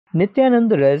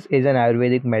Nityananda Ras is an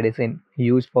Ayurvedic medicine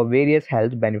used for various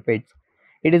health benefits.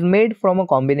 It is made from a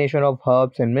combination of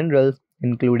herbs and minerals,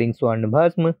 including Swarna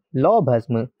Bhasma, Law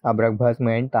Bhasma, Abrak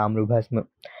Bhasma, and Tamru Bhasma.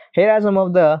 Here are some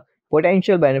of the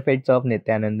potential benefits of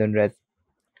Nityananda Ras.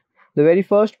 The very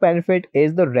first benefit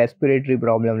is the respiratory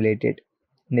problem related.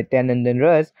 Nityananda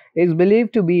Ras is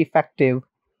believed to be effective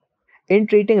in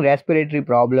treating respiratory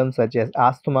problems such as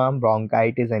asthma,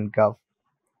 bronchitis, and cough.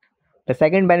 The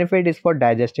second benefit is for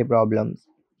digestive problems.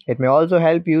 It may also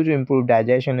help you to improve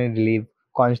digestion and relieve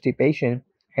constipation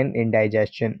and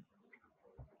indigestion.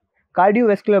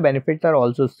 Cardiovascular benefits are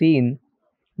also seen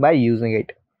by using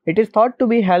it. It is thought to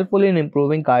be helpful in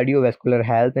improving cardiovascular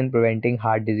health and preventing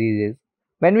heart diseases.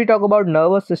 When we talk about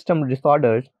nervous system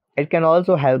disorders, it can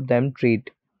also help them treat,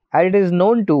 and it is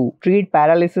known to treat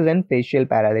paralysis and facial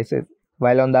paralysis,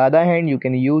 while on the other hand, you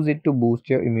can use it to boost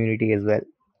your immunity as well.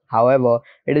 However,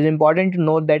 it is important to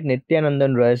note that Nityananda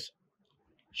Ras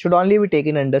should only be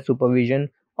taken under supervision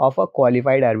of a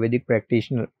qualified Ayurvedic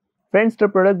practitioner. Friends, the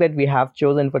product that we have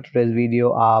chosen for today's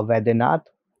video are Vaidyanath,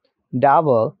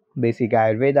 Davar, Basic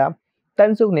Ayurveda,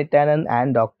 Tansuk Nityanand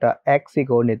and Dr.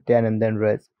 Exiko Nityanandan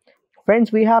Ras.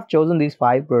 Friends, we have chosen these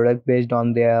 5 products based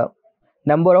on their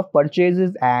number of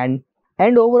purchases and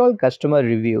overall customer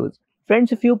reviews.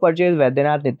 Friends, if you purchase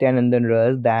Vaidyanath Nityanandan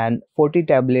Ras, then 40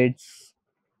 tablets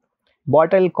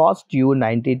bottle cost you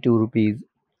 92 rupees.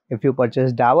 If you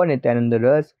purchase Dawa Nityananda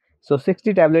Ras, so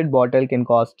 60 tablet bottle can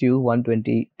cost you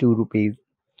 122 rupees.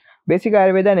 Basic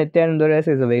Ayurveda Nityananda Ras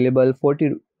is available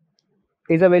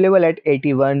at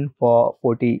 81 for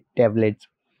 40 tablets.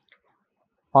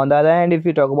 On the other hand, if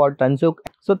you talk about Tansuk,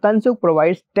 so Tansuk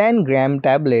provides 10-gram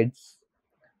tablets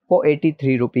for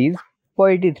 83 rupees.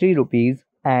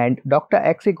 And Dr.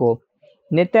 Exiko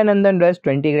Nityanandan Ras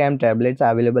 20-gram tablets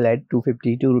are available at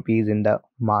 252 rupees in the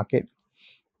market.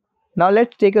 Now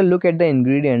let's take a look at the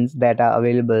ingredients that are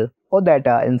available or that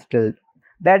are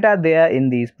there in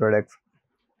these products.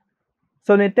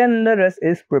 So Nityananda Ras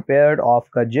is prepared of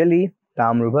Kajali,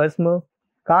 Tamru Bhasma,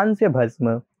 Kansya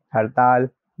Bhasma, Hartal,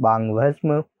 Bang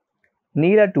Bhasma,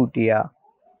 Neera Tutiya,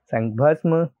 Sank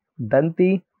Bhasma,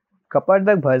 Danti,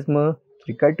 Kapardak Bhasma,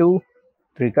 Trikatu,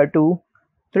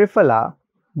 Trifala,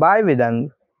 Baividang,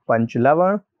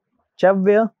 Panchalavan,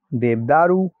 Chavya,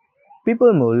 Devdaru,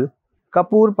 Pipalmul,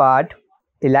 Kapur Pat,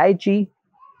 Ilaichi,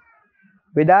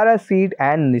 Vidara seed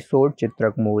and Nisod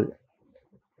Chitrak Mool.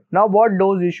 Now what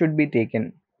dose you should be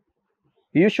taking?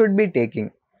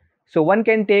 So one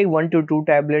can take 1 to 2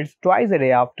 tablets twice a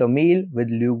day after meal with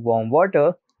lukewarm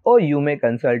water, or you may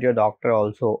consult your doctor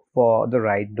also for the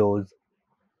right dose.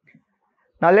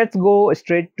 Now let's go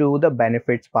straight to the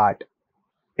benefits part.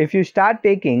 If you start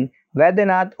taking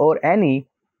Vaidyanath or any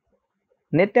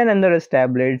Nityananda Ras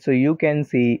tablet, so you can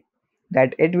see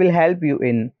that it will help you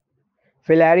in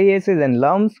filariasis and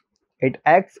lumps. It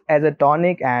acts as a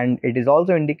tonic and it is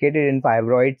also indicated in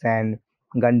fibroids and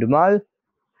gandumal.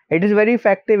 It is very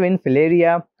effective in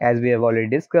filaria, as we have already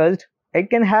discussed. It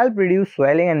can help reduce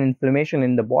swelling and inflammation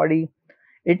in the body.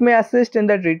 It may assist in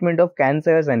the treatment of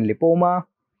cancers and lipoma.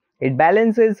 It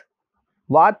balances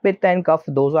Vat, Pitta and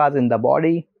Kapha dosas in the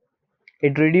body.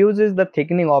 It reduces the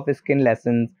thickening of skin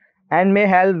lesions and may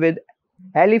help with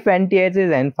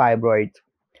elephantiasis and fibroids.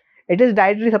 It is a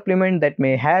dietary supplement that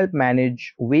may help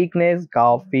manage weakness,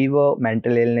 cough, fever,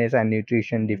 mental illness and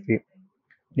nutritional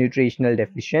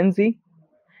deficiency.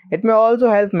 It may also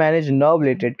help manage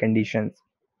nerve-related conditions.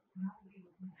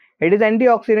 It is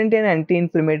antioxidant and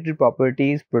anti-inflammatory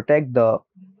properties protect the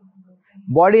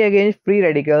body against free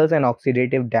radicals and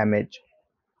oxidative damage.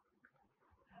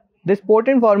 This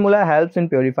potent formula helps in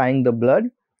purifying the blood,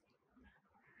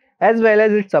 as well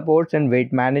as it supports in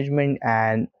weight management,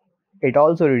 and it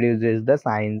also reduces the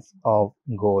signs of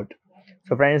gout.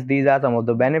 So friends, these are some of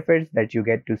the benefits that you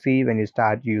get to see when you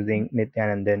start using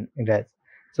Nityananda Ras.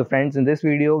 So friends, in this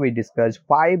video we discussed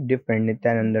 5 different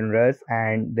Nityananda Ras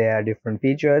and their different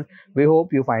features. We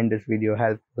hope you find this video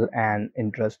helpful and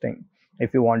interesting.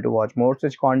 If you want to watch more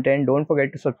such content, don't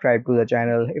forget to subscribe to the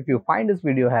channel. If you find this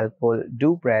video helpful,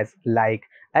 do press like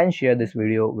and share this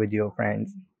video with your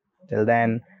friends. Till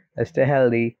then, stay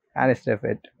healthy and stay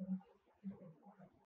fit.